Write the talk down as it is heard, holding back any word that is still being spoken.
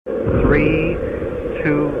3,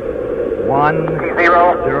 2, 1, 0, and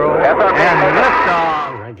liftoff.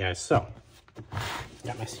 All right, guys. So,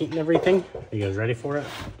 got my seat and everything. Are you guys ready for it?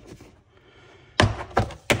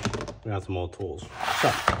 We got some old tools.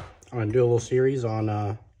 So, I'm gonna do a little series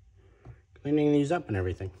on cleaning these up and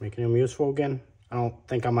everything, making them useful again. I don't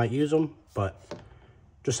think I might use them, but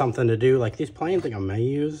just something to do. Like these planes, I may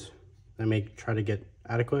use. I may try to get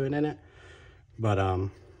adequate in it, but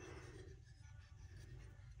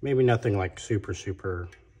maybe nothing like super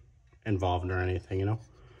involved or anything, you know.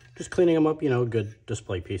 Just cleaning them up, you know, good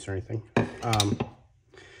display piece or anything.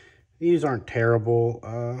 These aren't terrible.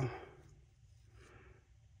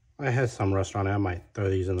 I had some rust on it. I might throw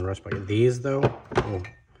these in the rust bucket. These though, oh,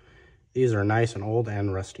 these are nice and old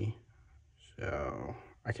and rusty. So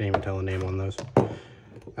I can't even tell the name on those.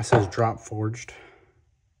 That says drop forged.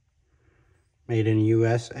 Made in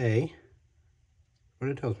USA. What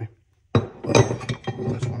it tells me.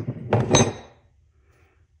 This one.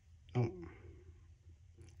 Oh.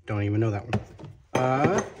 Don't even know that one.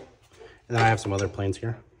 And then I have some other planes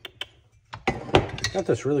here. Got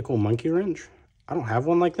this really cool monkey wrench. I don't have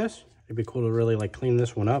one like this. It'd be cool to really like clean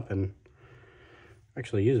this one up and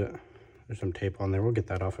actually use it. There's some tape on there. We'll get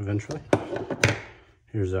that off eventually.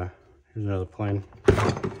 Here's another plane.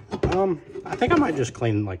 I think I might just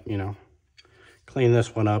clean, like, you know, clean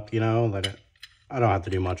this one up, you know, let it, I don't have to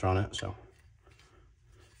do much on it, so.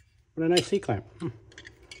 What a nice C-clamp.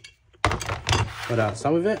 But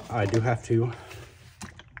some of it, I do have to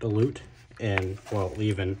dilute and, well,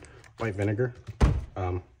 leave in white vinegar.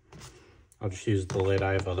 I'll just use the lid.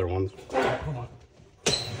 I have other ones. Hold on.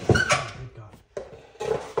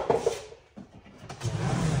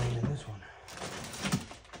 This one.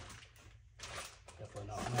 Definitely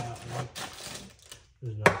not that one.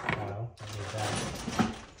 There's no file. I need that.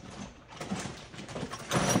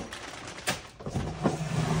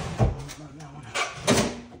 Not that one.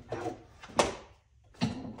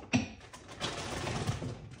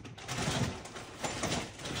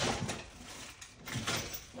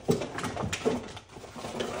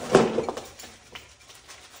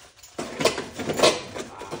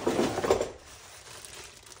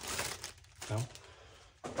 No?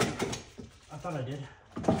 I thought I did.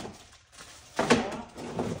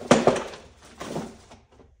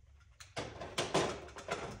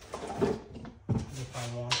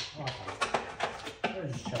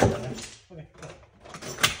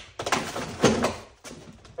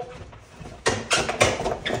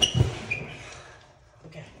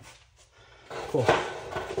 Okay. Cool.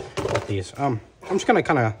 Got these. I'm just gonna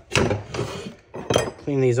kind of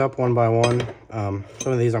clean these up one by one.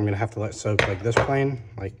 Some of these I'm gonna have to let soak, like this plane.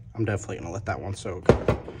 Like I'm definitely gonna let that one soak.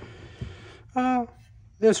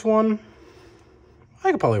 This one,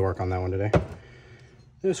 I could probably work on that one today.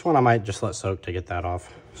 This one I might just let soak to get that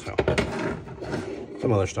off. So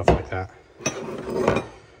some other stuff like that.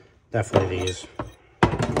 Definitely these.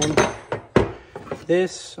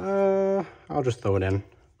 This, I'll just throw it in.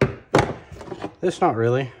 This, not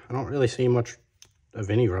really. I don't really see much of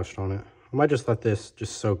any rust on it. I might just let this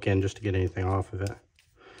just soak in just to get anything off of it.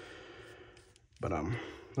 But,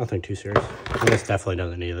 nothing too serious. And this definitely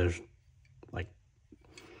doesn't either. There's, like,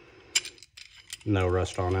 no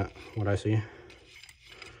rust on it, what I see.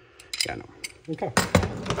 Yeah, no. Okay.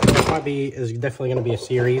 Is definitely going to be a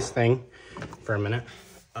series thing for a minute.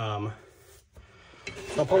 So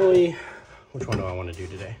I'll probably, which one do I want to do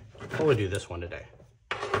today? I'll probably do this one today.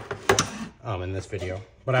 In this video.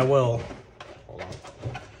 But I will, hold on.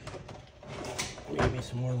 Give me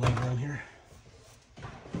some more labor in here.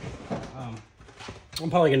 I'm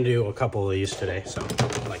probably going to do a couple of these today. So,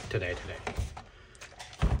 like today.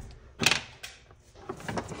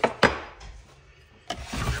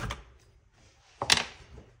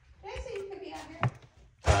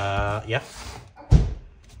 Yeah. Okay.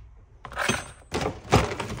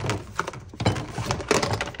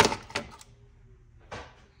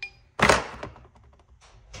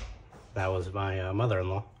 That was my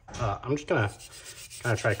mother-in-law. I'm just gonna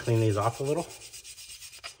kind of try to clean these off a little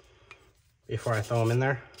before I throw them in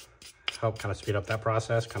there. Help kind of speed up that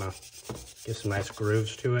process, kind of get some nice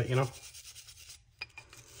grooves to it, you know.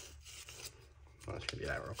 Let's do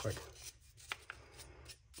that real quick.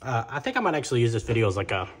 I think I might actually use this video as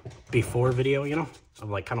like a before video, you know, of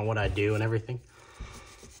like kind of what I do and everything.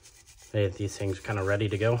 They have these things kind of ready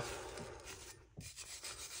to go.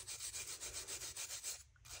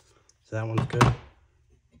 So that one's good.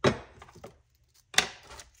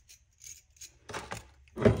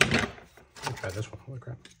 I'll try this one. Holy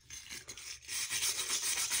crap.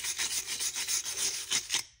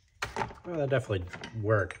 Well, that definitely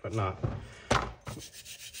worked, but not.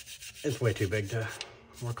 It's way too big to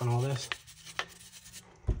work on all this.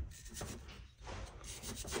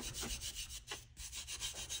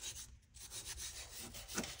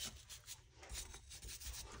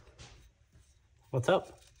 What's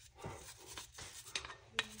up?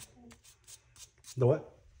 The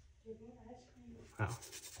what? Oh.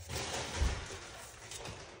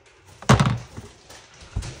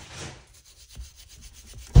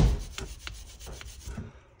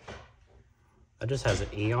 That just has an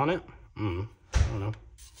E on it? I don't know.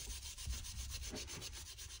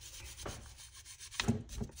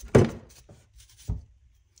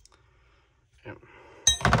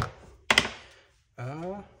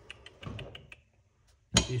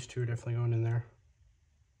 These two are definitely going in there.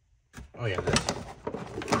 Oh yeah,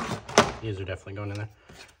 these are definitely going in there.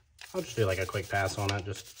 I'll just do like a quick pass on it,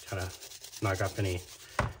 just kind of knock off any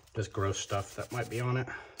just gross stuff that might be on it.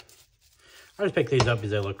 I just picked these up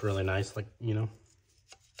because they look really nice, like, you know,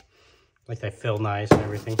 like they feel nice and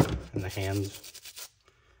everything, and the hands.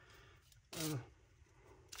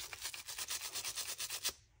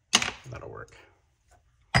 That'll work.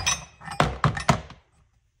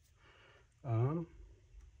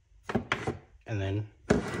 And then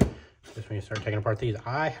just when you start taking apart these,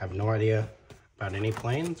 I have no idea about any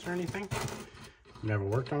planes or anything. Never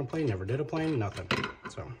worked on a plane, never did a plane, nothing.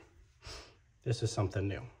 So this is something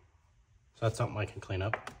new. So that's something I can clean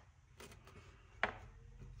up.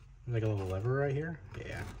 Like a little lever right here.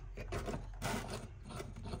 Yeah.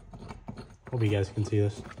 Hope you guys can see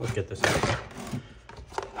this. Let's get this out.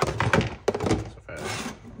 So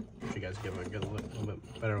fast. If you guys give it a good look, a little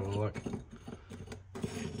bit better of a look.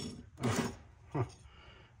 Huh.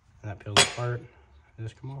 And that peels apart. Does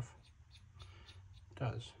this come off? It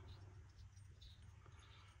does.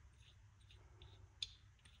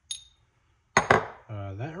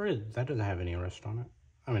 That doesn't have any rust on it.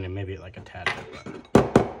 I mean, maybe like a tad bit, but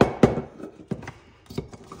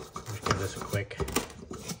just give this a quick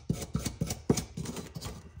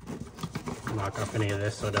knock off any of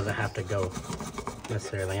this so it doesn't have to go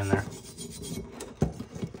necessarily in there.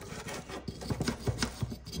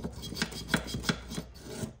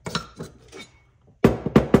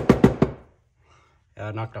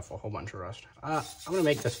 I knocked off a whole bunch of rust. I'm gonna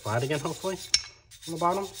make this flat again, hopefully, on the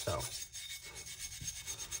bottom, so.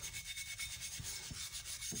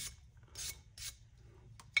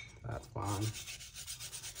 That's fine.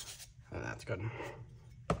 And that's good.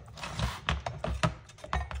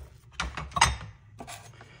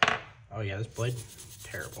 Oh yeah, this blade,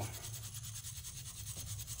 terrible.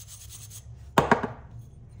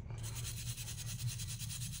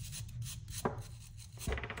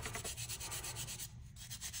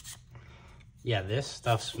 Yeah, this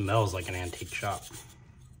stuff smells like an antique shop.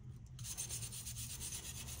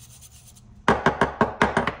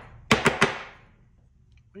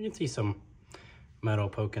 You can see some metal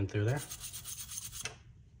poking through there.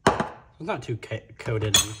 It's not too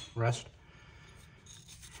coated in rust.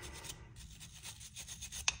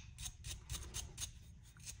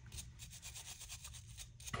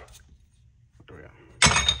 There we go.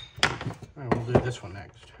 All right, we'll do this one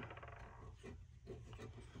next.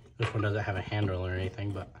 This one doesn't have a handle or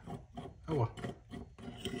anything, but oh well.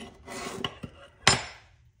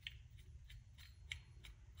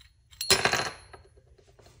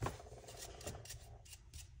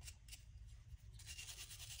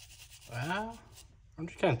 Well, I'm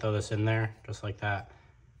just gonna throw this in there just like that.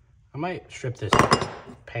 I might strip this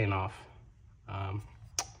paint off.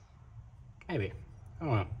 Maybe. I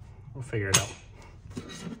don't know. We'll figure it out.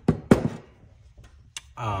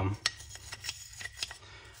 I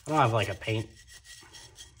don't have like a paint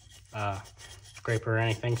scraper or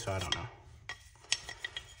anything, so I don't know.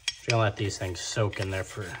 Just gonna let these things soak in there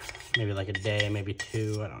for maybe like a day, maybe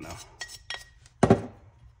two, I don't know.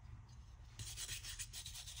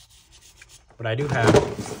 But I do have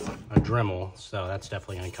a Dremel, so that's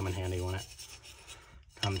definitely gonna come in handy when it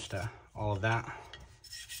comes to all of that.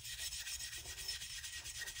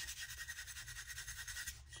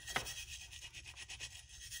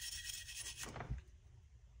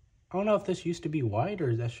 I don't know if this used to be white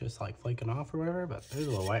or that's just like flaking off or whatever, but there's a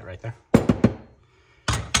little white right there.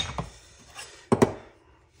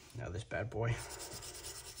 Now this bad boy.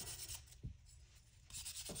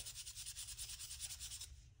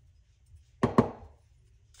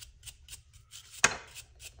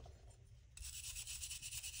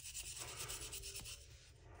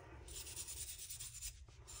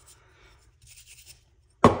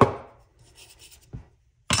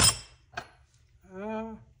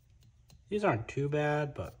 These aren't too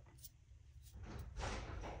bad, but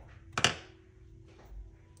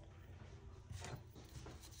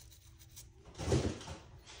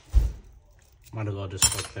might as well just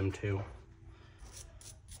flip them too.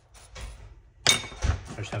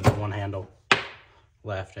 I just have the one handle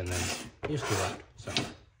left and then these two left. So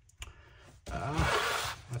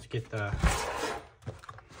let's get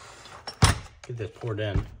this poured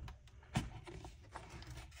in,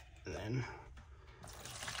 and then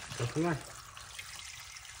go from there.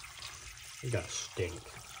 You gotta stink.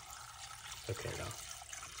 Okay though.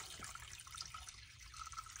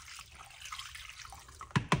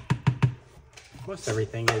 Most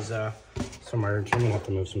everything is submerged. I'm gonna have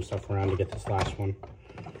to move some stuff around to get this last one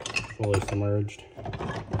fully submerged.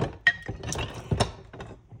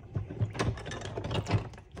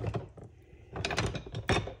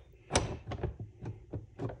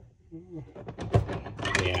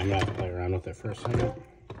 Yeah, I'm gonna have to play around with it for a second.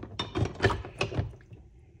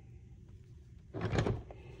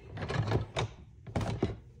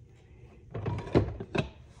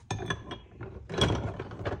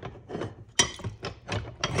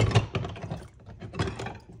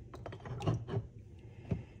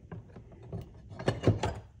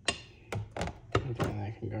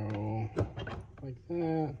 Go like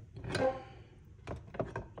that.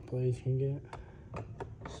 Blades can get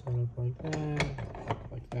set up like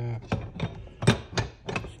that.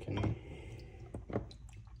 Just can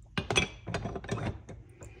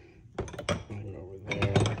go over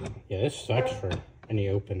there. Yeah, this sucks for any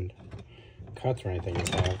opened cuts or anything you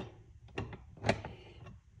have.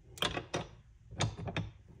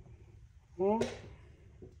 Well,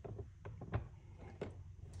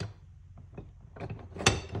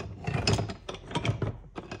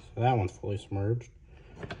 that one's fully submerged.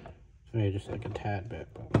 So maybe just like a tad bit,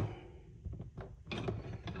 but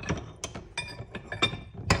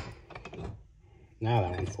now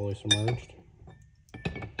that one's fully submerged.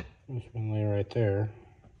 Just gonna lay right there.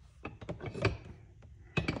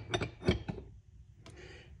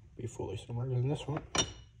 Be fully submerged in this one.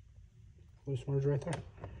 Fully submerged right there.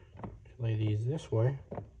 Lay these this way.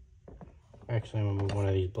 Actually, I'm gonna move one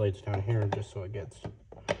of these blades down here just so it gets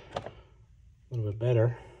a little bit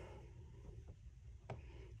better.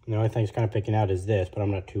 The only thing it's kind of picking out is this, but I'm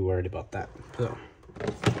not too worried about that. So,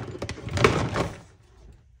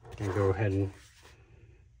 I'm gonna go ahead and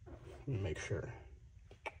make sure.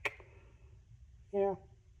 Yeah.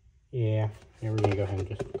 Here we're gonna go ahead and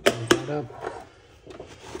just close that up.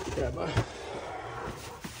 Grab a.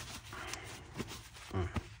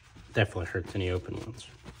 Definitely hurts any open ones.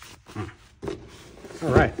 All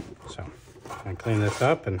right, so I'm gonna clean this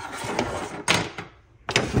up and I'm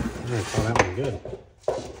gonna call that one good.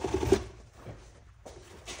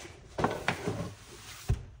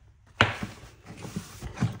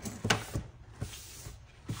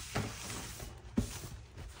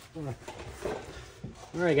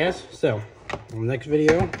 All right, guys, so in the next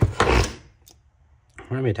video, we're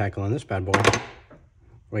gonna be tackling this bad boy.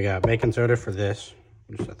 We got baking soda for this.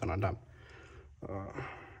 Just set that on top.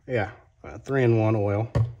 3-in-1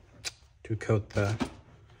 oil to coat the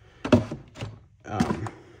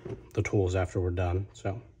tools after we're done.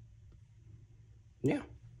 So, yeah.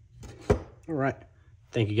 All right.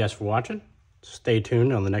 Thank you guys for watching. Stay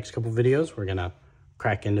tuned on the next couple videos. We're gonna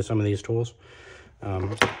crack into some of these tools.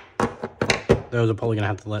 Those are probably gonna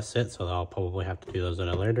have to let sit, so I'll probably have to do those at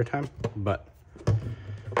a later time. But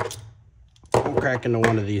I'll crack into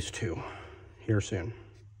one of these two here soon.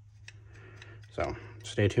 So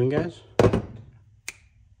stay tuned, guys, and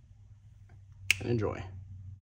enjoy.